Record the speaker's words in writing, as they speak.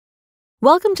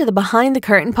Welcome to the Behind the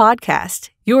Curtain podcast,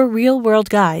 your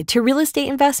real-world guide to real estate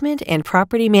investment and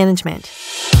property management.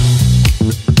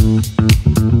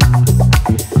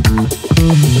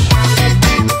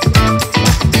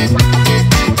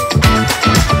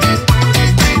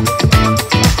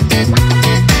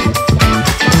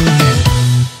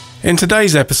 In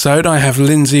today's episode, I have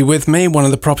Lindsey with me, one of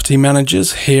the property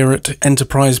managers here at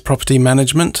Enterprise Property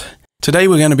Management. Today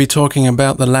we're going to be talking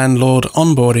about the landlord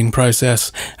onboarding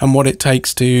process and what it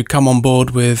takes to come on board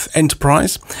with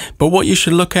Enterprise, but what you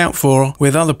should look out for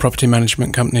with other property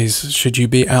management companies should you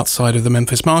be outside of the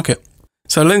Memphis market.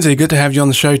 So Lindsey, good to have you on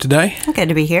the show today. Good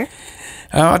to be here.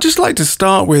 I'd just like to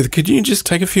start with, could you just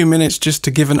take a few minutes just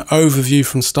to give an overview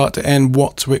from start to end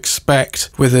what to expect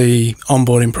with the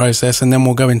onboarding process, and then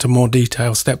we'll go into more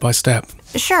detail step by step.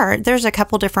 Sure. There's a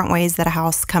couple different ways that a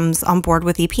house comes on board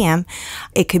with EPM.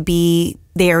 It could be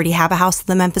they already have a house in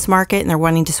the Memphis market and they're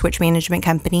wanting to switch management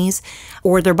companies,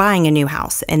 or they're buying a new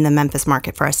house in the Memphis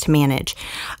market for us to manage.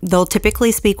 They'll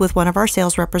typically speak with one of our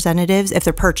sales representatives if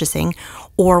they're purchasing,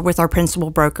 or with our principal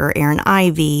broker,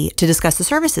 Ivey, to discuss the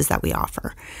services that we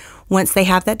offer. Once they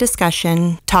have that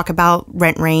discussion, talk about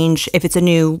rent range, if it's a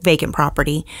new vacant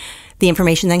property, the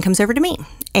information then comes over to me,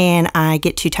 and I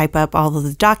get to type up all of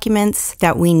the documents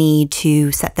that we need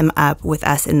to set them up with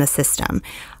us in the system.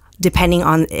 Depending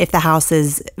on if the house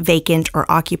is vacant or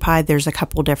occupied, there's a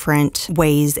couple different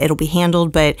ways it'll be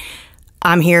handled, but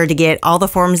I'm here to get all the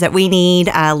forms that we need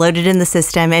loaded in the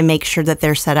system and make sure that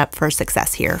they're set up for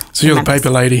success here. So you're the paper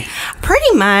lady?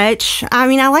 Pretty much. I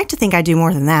mean, I like to think I do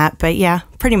more than that, but yeah,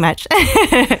 pretty much.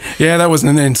 Yeah, that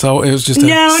wasn't an insult. It was just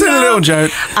a silly little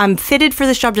joke. I'm fitted for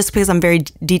this job just because I'm very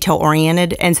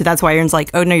detail-oriented, and so that's why Aaron's like,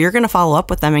 oh, no, you're going to follow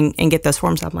up with them and get those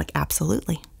forms. I'm like,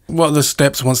 absolutely. What are the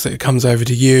steps once it comes over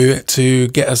to you to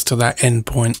get us to that end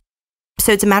point?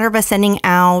 So it's a matter of us sending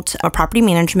out a property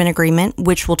management agreement,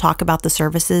 which will talk about the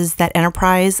services that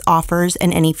Enterprise offers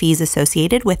and any fees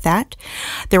associated with that.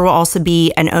 There will also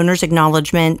be an owner's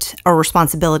acknowledgement or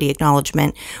responsibility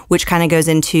acknowledgement, which kind of goes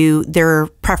into their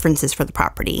preferences for the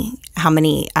property, how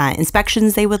many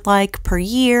inspections they would like per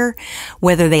year,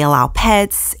 whether they allow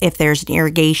pets, if there's an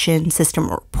irrigation system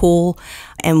or pool,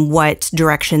 and what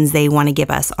directions they want to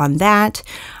give us on that.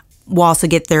 We'll also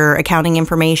get their accounting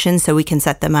information so we can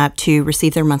set them up to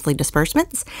receive their monthly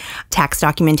disbursements, tax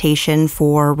documentation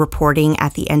for reporting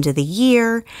at the end of the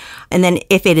year. And then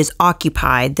if it is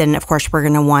occupied, then of course we're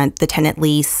going to want the tenant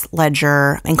lease,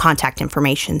 ledger, and contact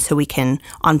information so we can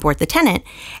onboard the tenant.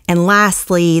 And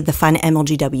lastly, the fun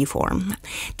MLGW form.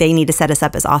 They need to set us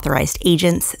up as authorized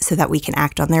agents so that we can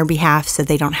act on their behalf so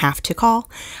they don't have to call.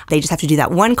 They just have to do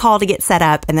that one call to get set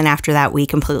up, and then after that we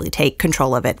completely take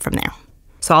control of it from there.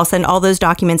 So I'll send all those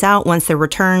documents out. Once they're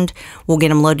returned, we'll get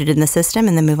them loaded in the system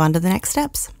and then move on to the next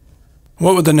steps.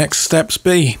 What would the next steps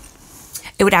be?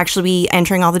 It would actually be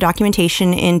entering all the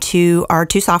documentation into our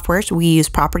two softwares. We use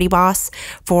Property Boss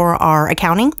for our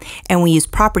accounting, and we use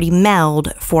Property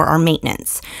Meld for our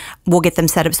maintenance. We'll get them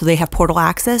set up so they have portal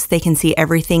access. They can see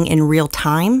everything in real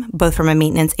time, both from a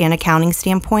maintenance and accounting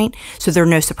standpoint, so there are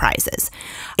no surprises.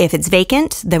 If it's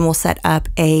vacant, then we'll set up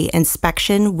a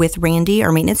inspection with Randy,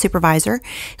 our maintenance supervisor.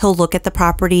 He'll look at the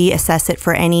property, assess it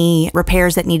for any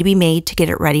repairs that need to be made to get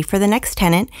it ready for the next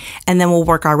tenant, and then we'll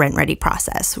work our rent ready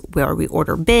process, where we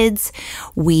order bids,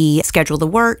 we schedule the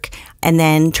work, and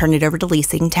then turn it over to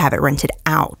leasing to have it rented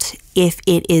out. If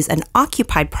it is an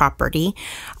occupied property,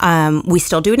 we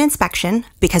still do an inspection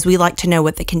because we like to know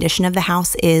what the condition of the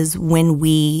house is when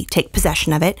we take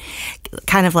possession of it.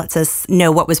 Kind of lets us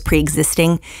know what was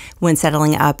pre-existing when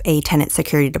settling up a tenant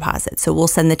security deposit. So we'll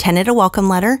send the tenant a welcome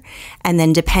letter, and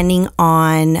then depending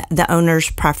on the owner's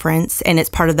preference, and it's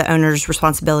part of the owner's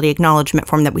responsibility acknowledgement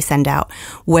form that we send out,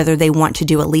 whether they want to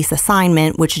do a lease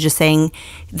assignment, which is just saying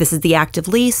this is the active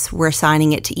lease, we're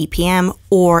assigning it to EPM,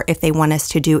 or if they want us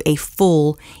to do a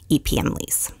full EPM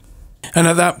lease. And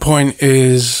at that point,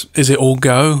 is it all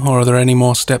go, or are there any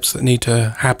more steps that need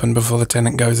to happen before the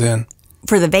tenant goes in?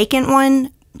 For the vacant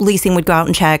one, leasing would go out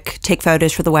and check, take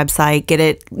photos for the website, get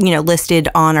it, listed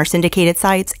on our syndicated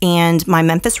sites and My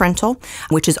Memphis Rental,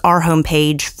 which is our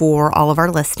homepage for all of our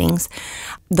listings.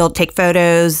 They'll take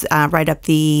photos, write up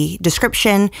the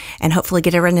description, and hopefully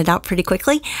get it rented out pretty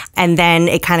quickly. And then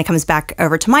it kind of comes back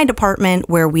over to my department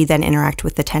where we then interact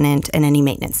with the tenant and any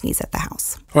maintenance needs at the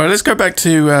house. All right, let's go back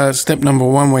to step number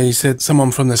one, where you said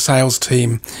someone from the sales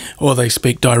team, or they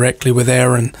speak directly with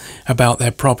Aaron about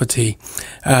their property.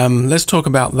 Let's talk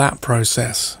about that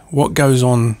process. What goes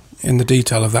on in the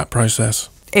detail of that process?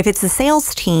 If it's the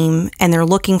sales team and they're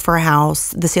looking for a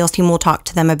house, the sales team will talk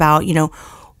to them about,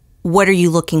 what are you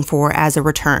looking for as a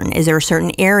return? Is there a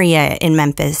certain area in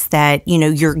Memphis that,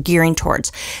 you're gearing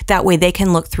towards? That way they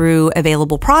can look through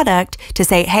available product to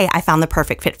say, hey, I found the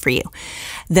perfect fit for you.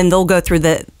 Then they'll go through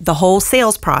the whole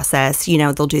sales process.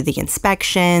 They'll do the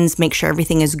inspections, make sure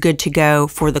everything is good to go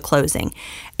for the closing.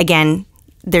 Again,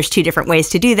 there's two different ways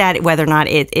to do that, whether or not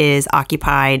it is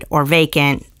occupied or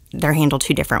vacant. They're handled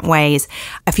two different ways.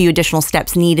 A few additional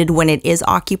steps needed when it is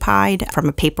occupied from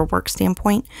a paperwork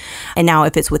standpoint. And now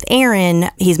if it's with Aaron,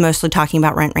 he's mostly talking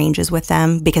about rent ranges with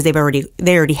them because they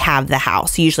already have the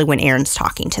house, usually when Aaron's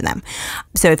talking to them.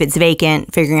 So if it's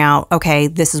vacant, figuring out, okay,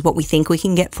 this is what we think we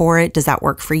can get for it. Does that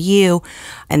work for you?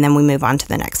 And then we move on to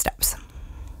the next steps.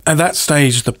 At that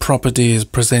stage, the property is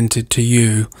presented to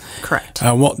you. Correct.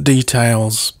 What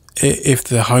details, if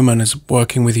the homeowner's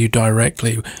working with you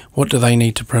directly, what do they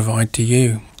need to provide to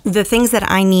you? The things that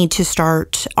I need to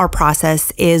start our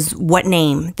process is what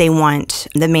name they want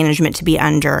the management to be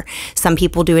under. Some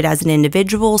people do it as an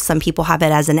individual. Some people have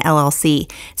it as an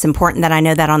LLC. It's important that I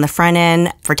know that on the front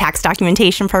end for tax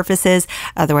documentation purposes.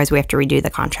 Otherwise, we have to redo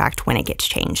the contract when it gets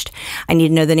changed. I need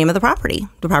to know the name of the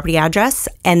property address,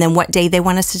 and then what day they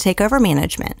want us to take over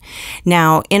management.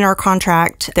 Now, in our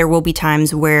contract, there will be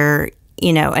times where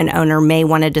an owner may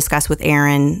want to discuss with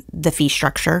Aaron the fee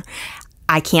structure.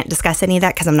 I can't discuss any of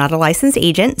that because I'm not a licensed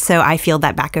agent, so I field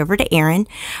that back over to Aaron.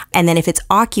 And then if it's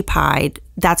occupied,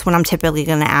 that's when I'm typically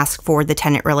going to ask for the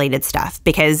tenant-related stuff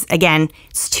because, again,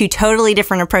 it's two totally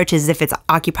different approaches if it's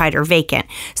occupied or vacant.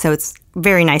 So it's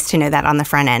very nice to know that on the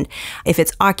front end. If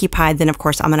it's occupied, then, of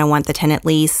course, I'm going to want the tenant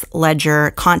lease,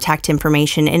 ledger, contact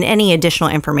information, and any additional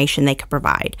information they could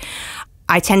provide.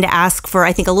 I tend to ask for,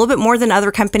 I think, a little bit more than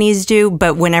other companies do,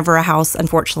 but whenever a house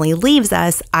unfortunately leaves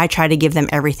us, I try to give them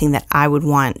everything that I would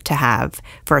want to have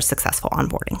for a successful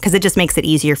onboarding because it just makes it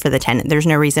easier for the tenant. There's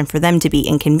no reason for them to be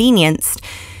inconvenienced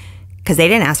because they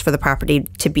didn't ask for the property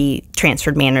to be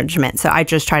transferred management. So I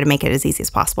just try to make it as easy as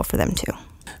possible for them too.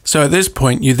 So at this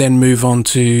point, you then move on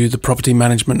to the property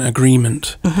management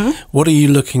agreement. Mm-hmm. What are you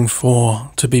looking for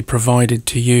to be provided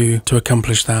to you to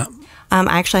accomplish that?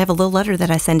 I actually have a little letter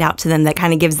that I send out to them that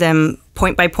kind of gives them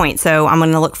point by point. So I'm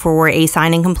going to look for a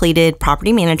signed and completed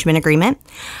property management agreement,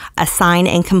 a signed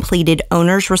and completed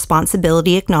owner's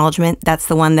responsibility acknowledgement. That's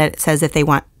the one that says if they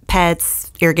want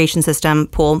pets, irrigation system,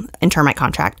 pool, and termite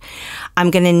contract. I'm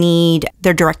going to need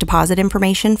their direct deposit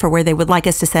information for where they would like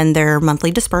us to send their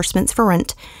monthly disbursements for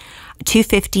rent.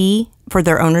 $250 for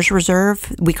their owner's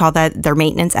reserve. We call that their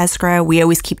maintenance escrow. We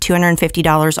always keep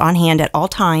 $250 on hand at all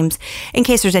times in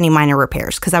case there's any minor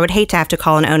repairs, because I would hate to have to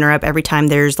call an owner up every time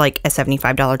there's like a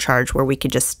 $75 charge where we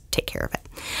could just take care of it.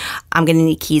 I'm going to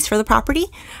need keys for the property.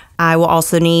 I will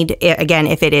also need, again,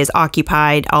 if it is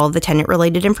occupied, all of the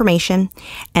tenant-related information,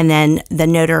 and then the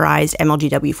notarized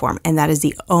MLGW form. And that is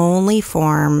the only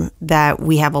form that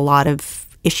we have a lot of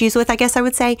issues with, I guess I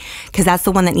would say, because that's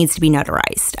the one that needs to be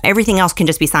notarized. Everything else can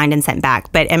just be signed and sent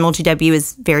back, but MLGW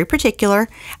is very particular,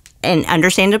 and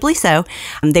understandably so.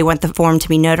 They want the form to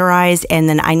be notarized, and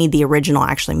then I need the original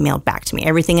actually mailed back to me.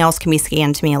 Everything else can be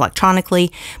scanned to me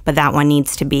electronically, but that one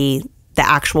needs to be the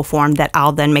actual form that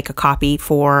I'll then make a copy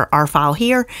for our file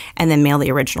here and then mail the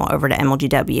original over to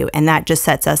MLGW. And that just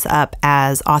sets us up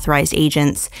as authorized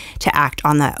agents to act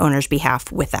on the owner's behalf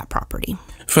with that property.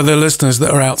 For the listeners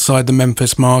that are outside the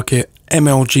Memphis market,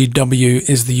 MLGW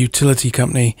is the utility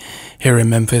company here in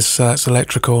Memphis. So that's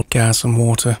electrical, gas and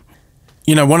water.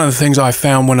 You know, one of the things I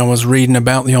found when I was reading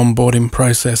about the onboarding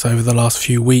process over the last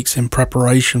few weeks in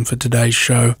preparation for today's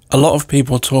show, a lot of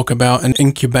people talk about an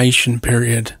incubation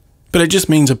period. But it just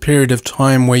means a period of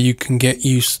time where you can get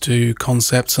used to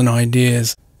concepts and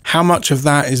ideas. How much of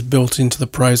that is built into the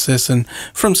process, and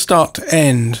from start to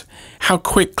end, how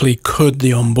quickly could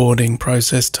the onboarding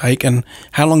process take, and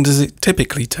how long does it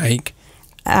typically take?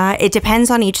 It depends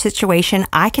on each situation.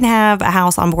 I can have a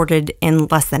house onboarded in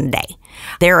less than a day.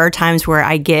 There are times where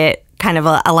I get kind of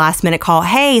a last minute call.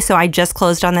 Hey, so I just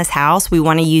closed on this house. We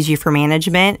want to use you for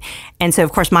management. And so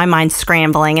of course my mind's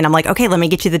scrambling and I'm like, okay, let me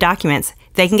get you the documents.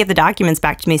 If they can get the documents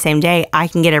back to me same day, I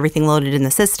can get everything loaded in the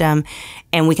system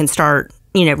and we can start,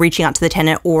 reaching out to the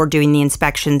tenant or doing the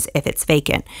inspections if it's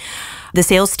vacant. The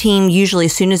sales team, usually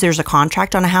as soon as there's a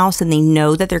contract on a house and they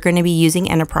know that they're going to be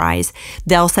using Enterprise,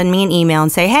 they'll send me an email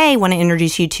and say, hey, I want to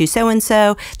introduce you to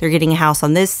so-and-so. They're getting a house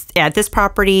on at this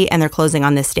property and they're closing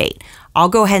on this date. I'll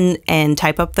go ahead and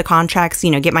type up the contracts,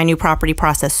 get my new property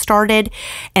process started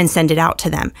and send it out to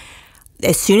them.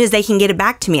 As soon as they can get it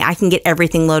back to me, I can get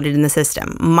everything loaded in the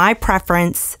system. My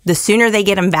preference, the sooner they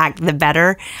get them back, the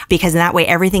better, because in that way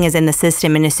everything is in the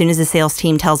system. And as soon as the sales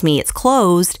team tells me it's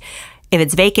closed, If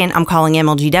it's vacant, I'm calling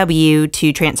MLGW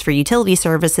to transfer utility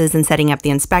services and setting up the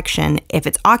inspection. If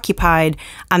it's occupied,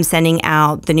 I'm sending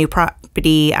out the new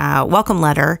property welcome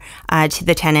letter to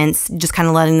the tenants, just kind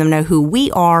of letting them know who we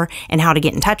are and how to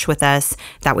get in touch with us.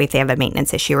 That way, if they have a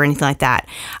maintenance issue or anything like that.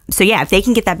 So yeah, if they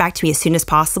can get that back to me as soon as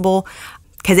possible,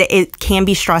 because it can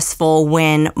be stressful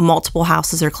when multiple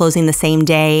houses are closing the same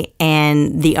day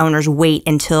and the owners wait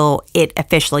until it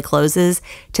officially closes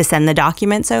to send the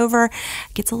documents over. It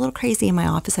gets a little crazy in my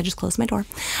office. I just close my door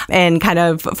and kind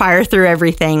of fire through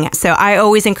everything. So I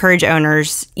always encourage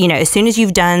owners, as soon as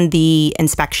you've done the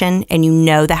inspection and you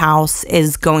know the house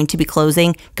is going to be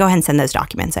closing, go ahead and send those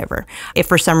documents over. If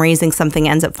for some reason something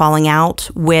ends up falling out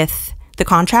with the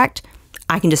contract,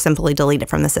 I can just simply delete it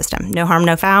from the system. No harm,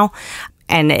 no foul.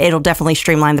 And it'll definitely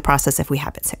streamline the process if we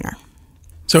have it sooner.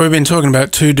 So we've been talking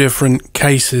about two different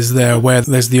cases there, where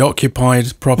there's the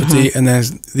occupied property and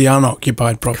there's the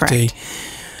unoccupied property. Correct.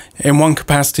 In one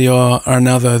capacity or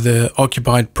another, the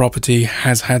occupied property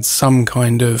has had some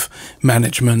kind of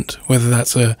management, whether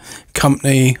that's a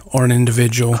company or an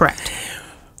individual. Correct.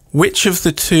 Which of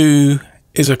the two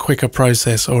is a quicker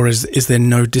process, or is there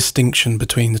no distinction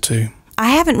between the two?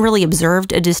 I haven't really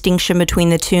observed a distinction between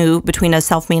the two, between a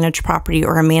self-managed property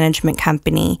or a management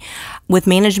company. With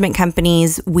management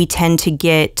companies, we tend to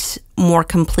get more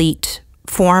complete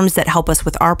forms that help us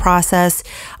with our process.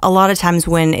 A lot of times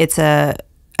when it's an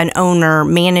owner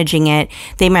managing it,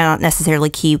 they might not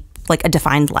necessarily keep like a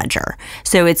defined ledger.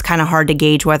 So it's kind of hard to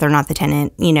gauge whether or not the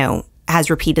tenant,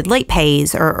 has repeated late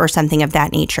pays or something of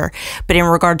that nature. But in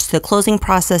regards to the closing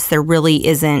process, there really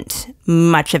isn't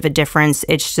much of a difference.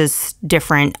 It's just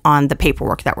different on the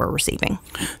paperwork that we're receiving.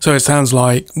 So it sounds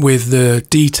like with the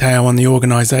detail and the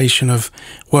organization of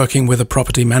working with a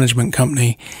property management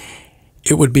company,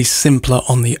 it would be simpler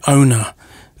on the owner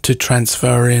to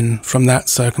transfer in from that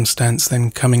circumstance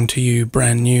than coming to you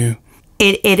brand new.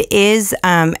 It is,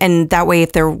 and that way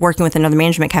if they're working with another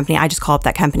management company, I just call up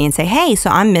that company and say, hey,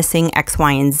 so I'm missing X,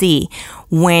 Y, and Z.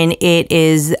 When it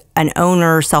is an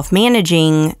owner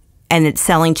self-managing and it's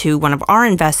selling to one of our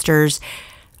investors,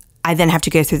 I then have to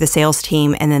go through the sales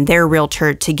team and then their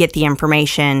realtor to get the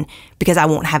information because I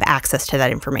won't have access to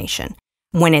that information.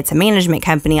 When it's a management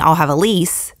company, I'll have a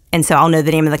lease. And so I'll know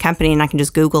the name of the company and I can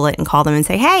just Google it and call them and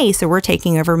say, hey, so we're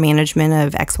taking over management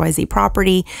of XYZ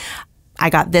property. I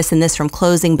got this and this from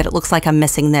closing, but it looks like I'm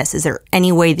missing this. Is there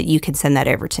any way that you can send that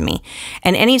over to me?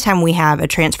 And anytime we have a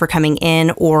transfer coming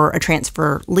in or a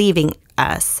transfer leaving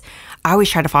us, I always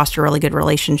try to foster really good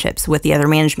relationships with the other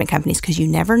management companies because you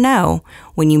never know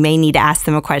when you may need to ask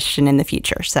them a question in the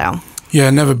future. So yeah,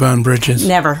 never burn bridges.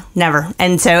 Never.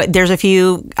 And so there's a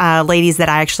few ladies that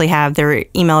I actually have their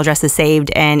email addresses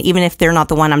saved. And even if they're not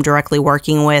the one I'm directly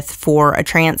working with for a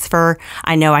transfer,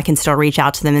 I know I can still reach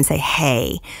out to them and say,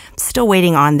 hey, I'm still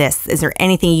waiting on this. Is there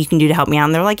anything you can do to help me out?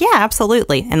 And they're like, yeah,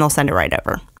 absolutely. And they'll send it right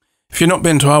over. If you've not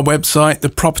been to our website, the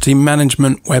property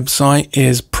management website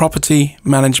is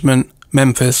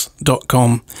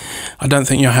propertymanagementmemphis.com. I don't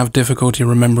think you'll have difficulty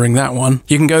remembering that one.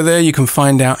 You can go there, you can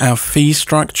find out our fee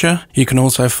structure. You can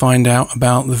also find out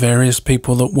about the various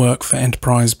people that work for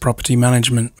Enterprise Property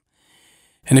Management.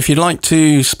 And if you'd like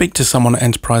to speak to someone at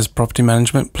Enterprise Property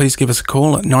Management, please give us a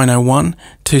call at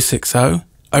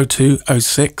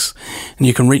 901-260-0206, and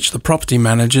you can reach the property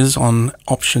managers on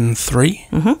option 3.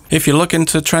 If you're looking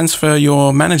to transfer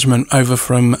your management over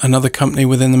from another company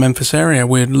within the Memphis area,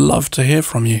 we'd love to hear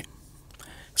from you.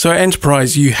 So at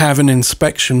Enterprise, you have an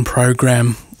inspection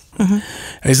program.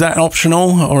 Is that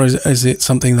optional or is it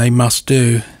something they must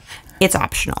do? It's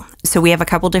optional. So we have a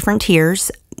couple different tiers.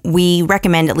 We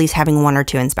recommend at least having 1 or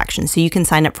 2 inspections. So you can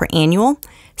sign up for annual,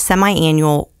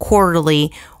 semi-annual,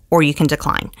 quarterly, or you can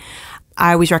decline.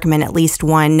 I always recommend at least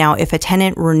 1. Now, if a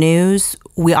tenant renews,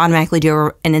 we automatically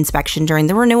do an inspection during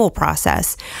the renewal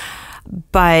process.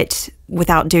 But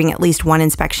without doing at least 1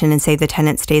 inspection and say the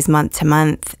tenant stays month to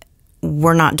month,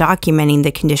 we're not documenting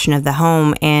the condition of the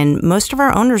home, and most of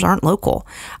our owners aren't local.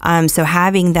 So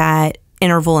having that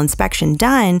interval inspection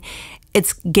done,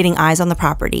 it's getting eyes on the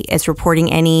property. It's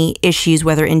reporting any issues,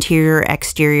 whether interior or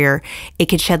exterior. It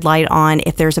could shed light on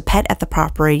if there's a pet at the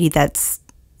property that's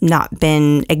not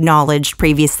been acknowledged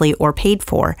previously or paid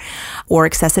for, or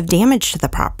excessive damage to the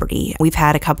property. We've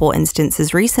had a couple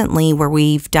instances recently where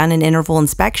we've done an interval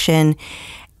inspection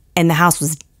and the house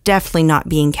was definitely not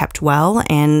being kept well,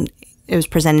 and it was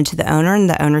presented to the owner, and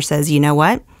the owner says, you know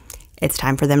what, it's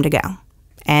time for them to go.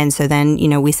 And so then,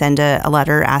 we send a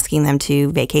letter asking them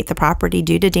to vacate the property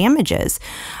due to damages.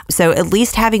 So at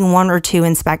least having 1 or 2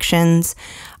 inspections,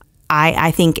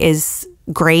 I think is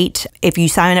great. If you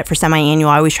sign up for semi-annual,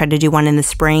 I always try to do one in the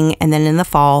spring and then in the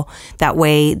fall. That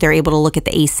way they're able to look at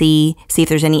the AC, see if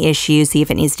there's any issues, see if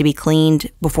it needs to be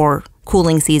cleaned before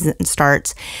cooling season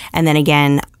starts. And then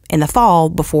again in the fall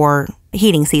before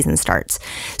heating season starts.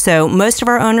 So most of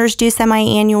our owners do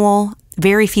semi-annual.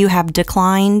 Very few have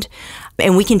declined.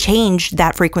 And we can change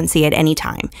that frequency at any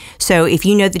time. So if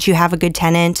you know that you have a good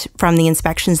tenant from the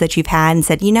inspections that you've had and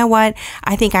said, you know what,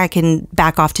 I think I can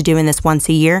back off to doing this once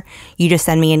a year, you just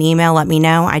send me an email, let me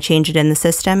know, I change it in the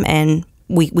system, and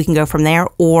we can go from there.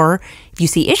 Or if you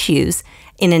see issues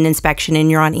in an inspection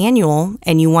and you're on annual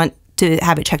and you want to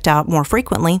have it checked out more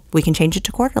frequently, we can change it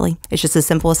to quarterly. It's just as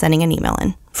simple as sending an email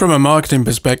in. From a marketing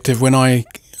perspective, when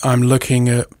I'm looking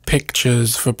at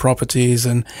pictures for properties,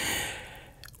 and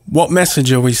what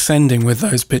message are we sending with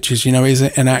those pictures? You know, is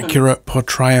it an accurate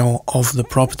portrayal of the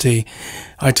property?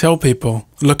 I tell people,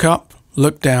 look up,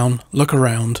 look down, look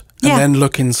around, and then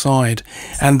look inside.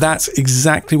 And that's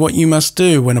exactly what you must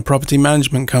do when a property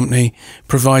management company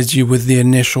provides you with the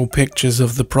initial pictures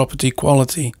of the property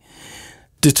quality.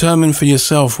 Determine for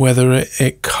yourself whether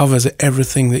it covers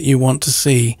everything that you want to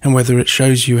see and whether it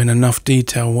shows you in enough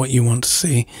detail what you want to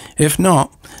see. If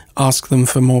not, ask them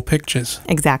for more pictures.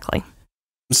 Exactly.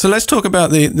 So let's talk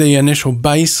about the initial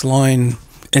baseline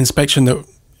inspection that,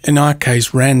 in our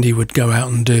case, Randy would go out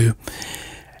and do.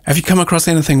 Have you come across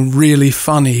anything really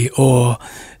funny or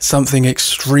something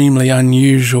extremely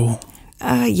unusual?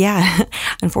 Yeah.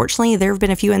 Unfortunately, there have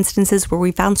been a few instances where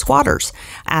we found squatters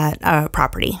at a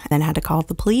property and then had to call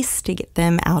the police to get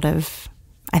them out of,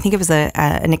 I think it was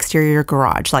an exterior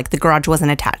garage. Like the garage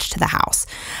wasn't attached to the house.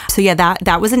 So yeah,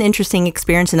 that was an interesting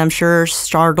experience, and I'm sure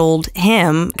startled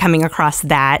him coming across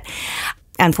that.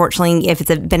 Unfortunately, if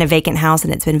it's been a vacant house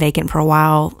and it's been vacant for a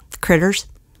while, critters.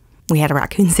 We had a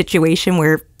raccoon situation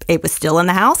where it was still in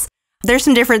the house. There's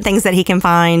some different things that he can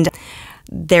find.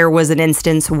 There was an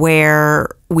instance where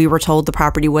we were told the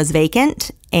property was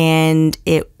vacant and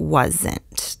it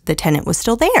wasn't. The tenant was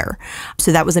still there.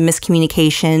 So that was a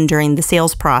miscommunication during the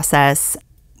sales process,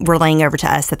 relaying over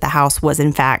to us that the house was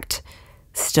in fact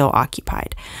still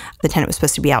occupied. The tenant was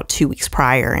supposed to be out 2 weeks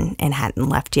prior and hadn't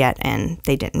left yet, and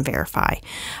they didn't verify.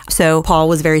 So Paul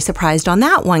was very surprised on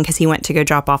that one because he went to go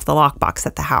drop off the lockbox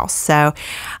at the house. So,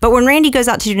 but when Randy goes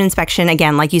out to do an inspection,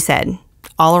 again, like you said,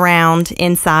 all around,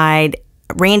 inside,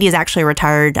 Randy is actually a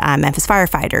retired Memphis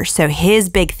firefighter, so his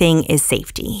big thing is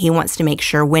safety. He wants to make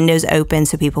sure windows open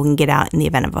so people can get out in the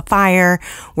event of a fire,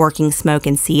 working smoke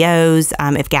and COs,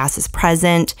 if gas is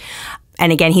present.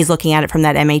 And again, he's looking at it from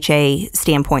that MHA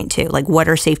standpoint too. Like, what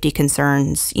are safety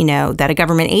concerns, that a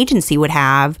government agency would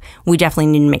have? We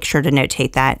definitely need to make sure to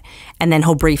notate that. And then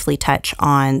he'll briefly touch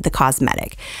on the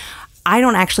cosmetic. I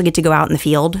don't actually get to go out in the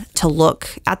field to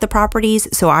look at the properties,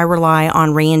 so I rely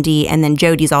on Randy, and then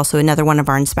Jody's also another one of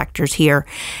our inspectors here,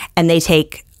 and they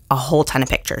take a whole ton of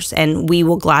pictures, and we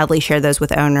will gladly share those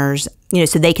with owners,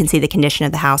 so they can see the condition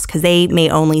of the house, because they may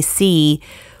only see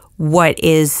what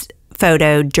is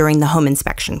photoed during the home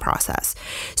inspection process.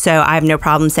 So I have no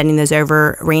problem sending those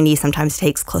over. Randy sometimes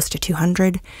takes close to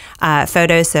 200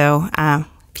 photos, so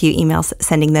few emails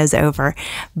sending those over,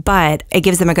 but it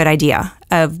gives them a good idea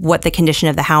of what the condition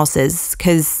of the house is,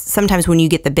 because sometimes when you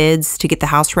get the bids to get the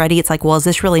house ready, it's like, well, is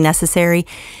this really necessary?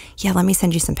 Yeah, let me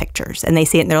send you some pictures. And they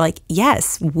see it and they're like,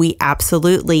 yes, we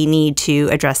absolutely need to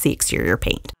address the exterior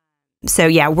paint. So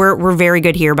yeah, we're very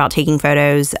good here about taking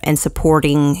photos and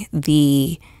supporting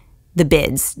the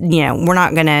bids. We're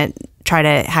not going to try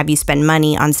to have you spend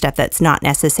money on stuff that's not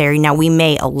necessary. Now, we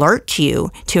may alert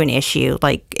you to an issue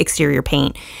like exterior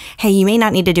paint. Hey, you may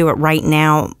not need to do it right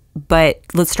now, but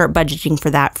let's start budgeting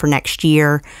for that for next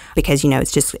year, because,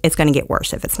 it's going to get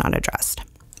worse if it's not addressed.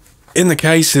 In the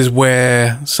cases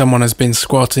where someone has been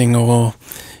squatting, or,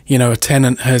 a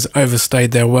tenant has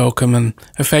overstayed their welcome and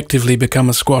effectively become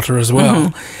a squatter as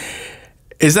well,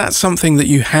 is that something that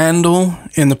you handle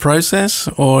in the process,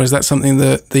 or is that something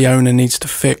that the owner needs to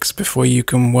fix before you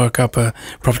can work up a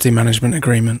property management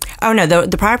agreement? Oh, no,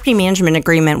 the property management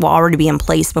agreement will already be in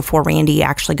place before Randy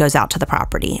actually goes out to the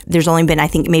property. There's only been, I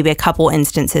think, maybe a couple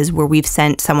instances where we've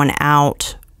sent someone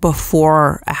out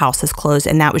before a house is closed,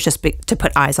 and that was just to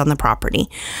put eyes on the property.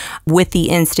 With the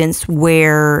instance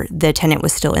where the tenant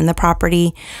was still in the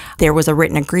property, there was a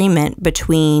written agreement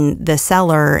between the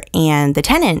seller and the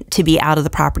tenant to be out of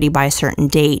the property by a certain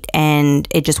date, and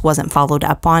it just wasn't followed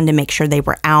up on to make sure they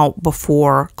were out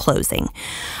before closing.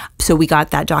 So we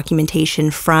got that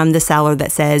documentation from the seller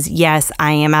that says, yes,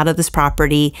 I am out of this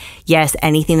property. Yes,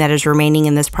 anything that is remaining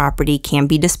in this property can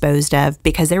be disposed of,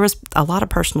 because there was a lot of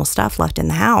personal stuff left in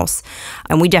the house.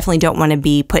 And we definitely don't want to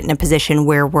be put in a position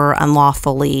where we're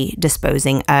unlawfully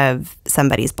disposing of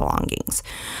somebody's belongings.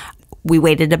 We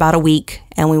waited about a week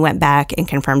and we went back and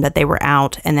confirmed that they were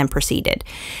out and then proceeded.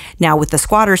 Now, with the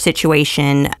squatter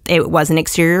situation, it was an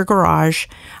exterior garage.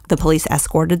 The police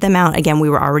escorted them out. Again, we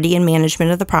were already in management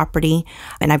of the property,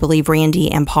 and I believe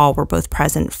Randy and Paul were both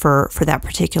present for that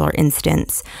particular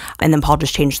instance. And then Paul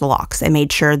just changed the locks and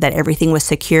made sure that everything was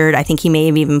secured. I think he may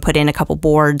have even put in a couple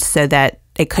boards so that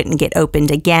it couldn't get opened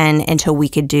again until we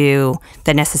could do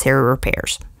the necessary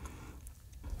repairs.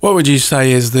 What would you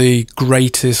say is the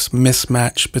greatest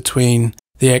mismatch between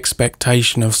the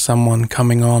expectation of someone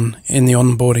coming on in the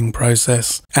onboarding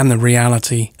process and the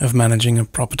reality of managing a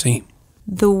property?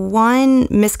 The one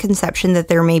misconception that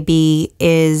there may be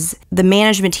is the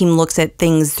management team looks at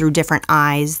things through different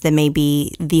eyes than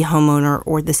maybe the homeowner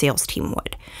or the sales team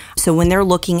would. So when they're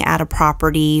looking at a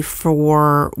property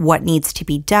for what needs to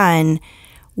be done,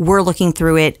 we're looking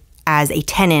through it as a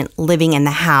tenant living in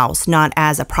the house, not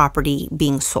as a property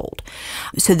being sold.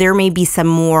 So there may be some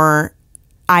more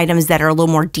items that are a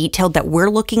little more detailed that we're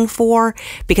looking for,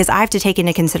 because I have to take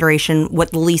into consideration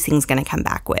what the leasing is going to come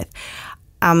back with.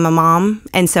 I'm a mom,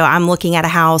 and so I'm looking at a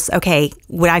house. Okay,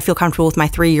 would I feel comfortable with my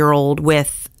 3-year-old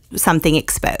with something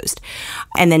exposed?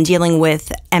 And then dealing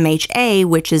with MHA,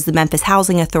 which is the Memphis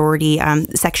Housing Authority,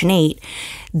 Section 8,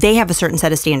 they have a certain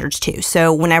set of standards too.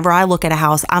 So whenever I look at a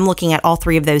house, I'm looking at all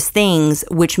three of those things,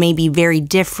 which may be very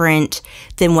different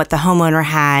than what the homeowner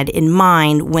had in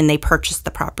mind when they purchased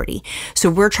the property. So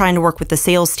we're trying to work with the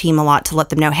sales team a lot to let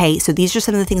them know, hey, so these are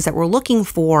some of the things that we're looking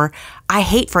for. I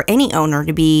hate for any owner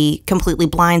to be completely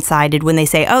blindsided when they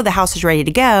say, oh, the house is ready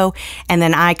to go, and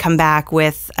then I come back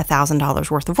with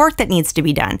 $1,000 worth of work that needs to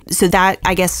be done. So that,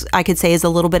 I guess I could say, is a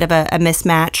little bit of a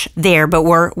mismatch there, but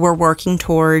we're working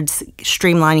towards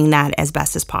streamlining that as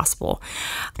best as possible.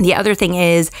 The other thing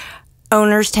is,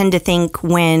 owners tend to think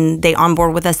when they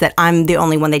onboard with us that I'm the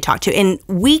only one they talk to. And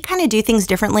we kind of do things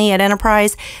differently at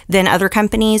Enterprise than other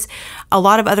companies. A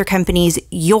lot of other companies,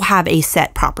 you'll have a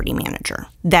set property manager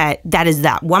that is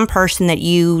that one person that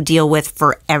you deal with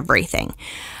for everything.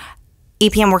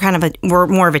 EPM, we're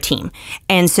more of a team.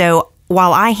 And so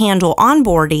while I handle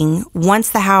onboarding, once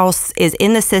the house is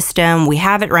in the system, we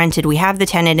have it rented, we have the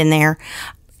tenant in there,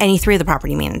 any three of the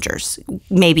property managers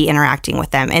may be interacting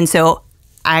with them. And so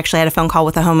I actually had a phone call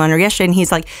with a homeowner yesterday, and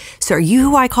he's like, so are you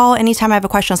who I call anytime I have a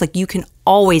question? I was like, you can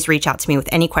always reach out to me with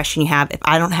any question you have. If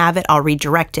I don't have it, I'll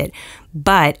redirect it.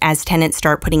 But as tenants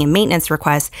start putting in maintenance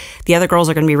requests, the other girls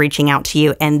are going to be reaching out to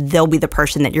you, and they'll be the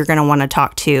person that you're going to want to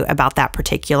talk to about that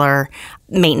particular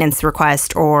maintenance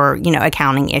request or,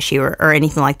 accounting issue or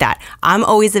anything like that. I'm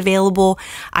always available.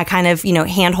 I kind of,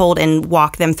 handhold and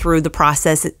walk them through the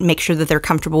process, make sure that they're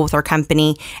comfortable with our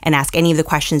company, and ask any of the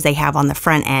questions they have on the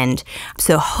front end.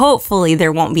 So hopefully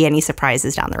there won't be any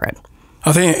surprises down the road.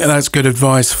 I think that's good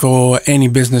advice for any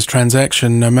business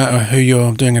transaction, no matter who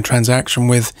you're doing a transaction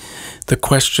with. The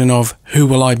question of who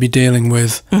will I be dealing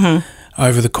with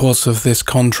over the course of this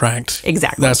contract?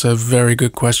 Exactly. That's a very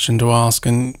good question to ask,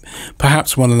 and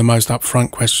perhaps one of the most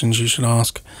upfront questions you should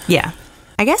ask. Yeah.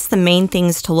 I guess the main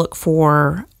things to look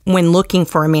for when looking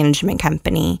for a management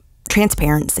company: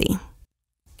 transparency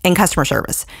and customer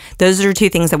service. Those are two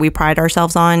things that we pride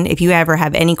ourselves on. If you ever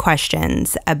have any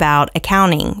questions about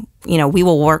accounting, we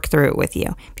will work through it with you.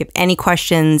 If you have any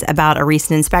questions about a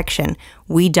recent inspection,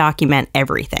 we document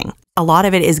everything. A lot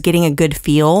of it is getting a good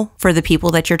feel for the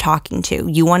people that you're talking to.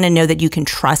 You want to know that you can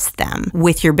trust them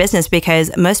with your business,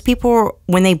 because most people,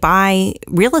 when they buy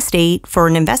real estate for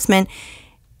an investment,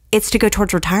 it's to go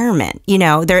towards retirement.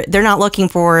 They're not looking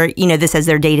for, this as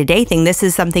their day-to-day thing. This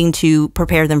is something to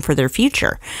prepare them for their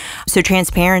future. So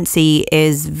transparency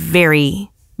is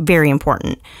very, very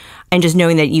important. And just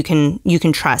knowing that you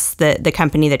can trust the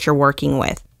company that you're working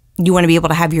with. You want to be able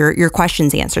to have your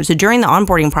questions answered. So during the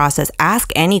onboarding process,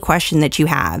 ask any question that you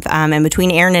have. And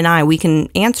between Aaron and I, we can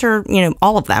answer,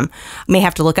 all of them. May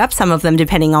have to look up some of them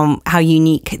depending on how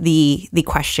unique the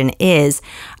question is.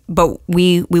 But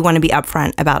we want to be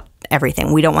upfront about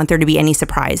everything. We don't want there to be any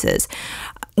surprises.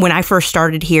 When I first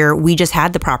started here, we just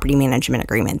had the property management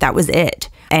agreement. That was it.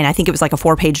 And I think it was like a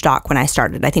 4-page doc when I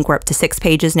started. I think we're up to 6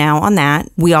 pages now on that.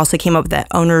 We also came up with the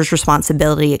owner's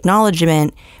responsibility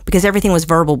acknowledgement, because everything was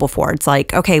verbal before. It's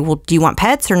like, okay, well, do you want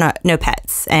pets or no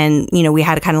pets? And, we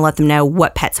had to kind of let them know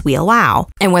what pets we allow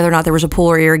and whether or not there was a pool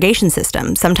or irrigation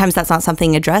system. Sometimes that's not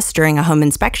something addressed during a home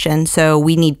inspection. So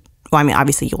we need well, I mean,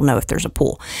 obviously you'll know if there's a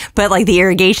pool, but like the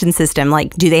irrigation system,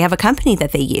 like, do they have a company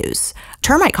that they use?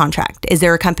 Termite contract. Is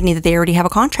there a company that they already have a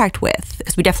contract with?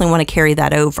 Because we definitely want to carry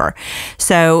that over.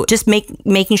 So just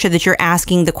making sure that you're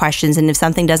asking the questions, and if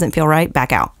something doesn't feel right,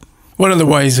 back out. One of the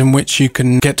ways in which you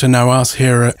can get to know us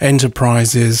here at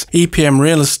Enterprise is EPM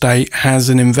Real Estate has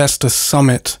an investor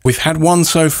summit. We've had one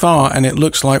so far, and it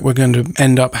looks like we're going to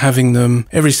end up having them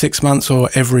every 6 months or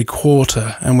every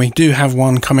quarter. And we do have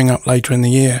one coming up later in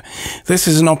the year. This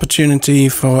is an opportunity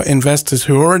for investors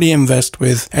who already invest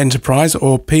with Enterprise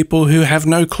or people who have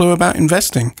no clue about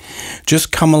investing.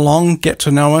 Just come along, get to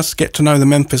know us, get to know the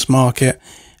Memphis market,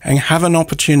 and have an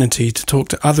opportunity to talk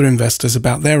to other investors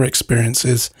about their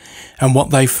experiences and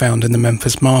what they've found in the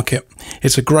Memphis market.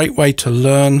 It's a great way to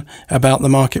learn about the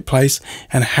marketplace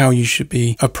and how you should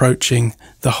be approaching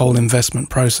the whole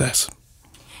investment process.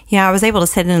 Yeah, I was able to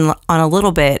sit in on a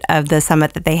little bit of the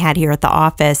summit that they had here at the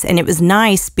office, and it was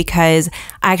nice because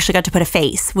I actually got to put a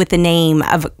face with the name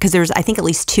of, because there's, I think, at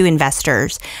least 2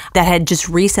 investors that had just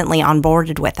recently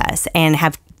onboarded with us and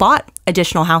have bought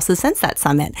additional houses since that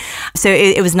summit. So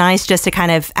it was nice just to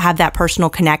kind of have that personal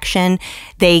connection.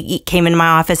 They came into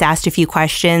my office, asked a few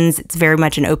questions. It's very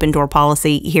much an open door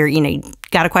policy here. You know, you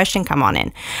got a question, come on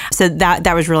in. So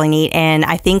that was really neat. And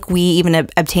I think we even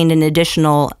obtained an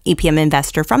additional EPM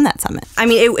investor from that summit. I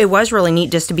mean, it was really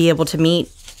neat just to be able to meet,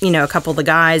 you know, a couple of the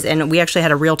guys. And we actually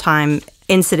had a real-time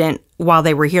incident while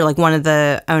they were here. Like, one of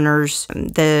the owners,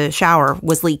 the shower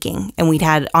was leaking and we'd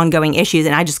had ongoing issues.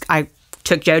 And I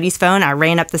took Jody's phone, I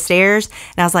ran up the stairs,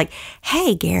 and I was like,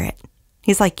 "Hey, Garrett."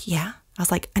 He's like, "Yeah." I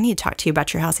was like, "I need to talk to you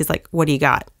about your house." He's like, "What do you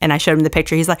got?" And I showed him the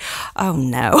picture. He's like, "Oh,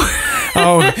 no."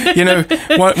 Oh, you know,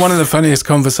 one of the funniest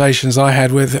conversations I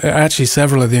had with actually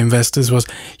several of the investors was,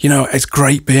 you know, it's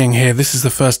great being here. This is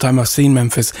the first time I've seen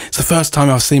Memphis. It's the first time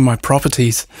I've seen my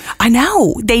properties. I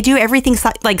know. They do everything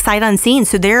like sight unseen.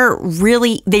 So they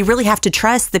really have to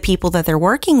trust the people that they're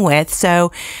working with.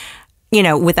 So, you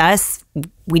know, with us,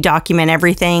 we document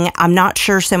everything. I'm not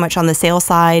sure so much on the sales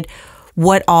side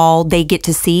what all they get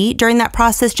to see during that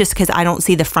process, just because I don't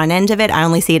see the front end of it. I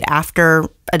only see it after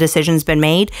a decision's been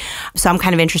made. So I'm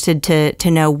kind of interested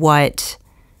to know what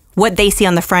they see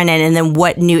on the front end, and then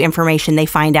what new information they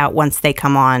find out once they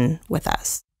come on with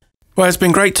us. Well, it's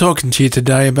been great talking to you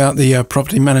today about the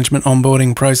property management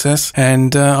onboarding process,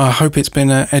 and I hope it's been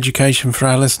an education for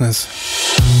our listeners.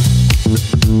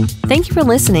 Thank you for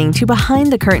listening to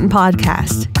Behind the Curtain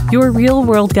Podcast, your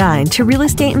real-world guide to real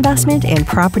estate investment and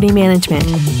property management.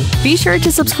 Be sure to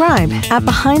subscribe at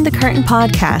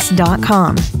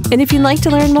BehindTheCurtainPodcast.com. And if you'd like to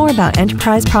learn more about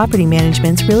Enterprise Property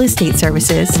Management's real estate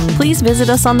services, please visit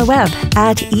us on the web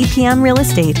at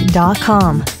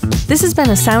EPMRealestate.com. This has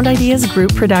been a Sound Ideas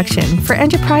Group production for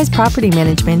Enterprise Property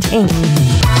Management, Inc.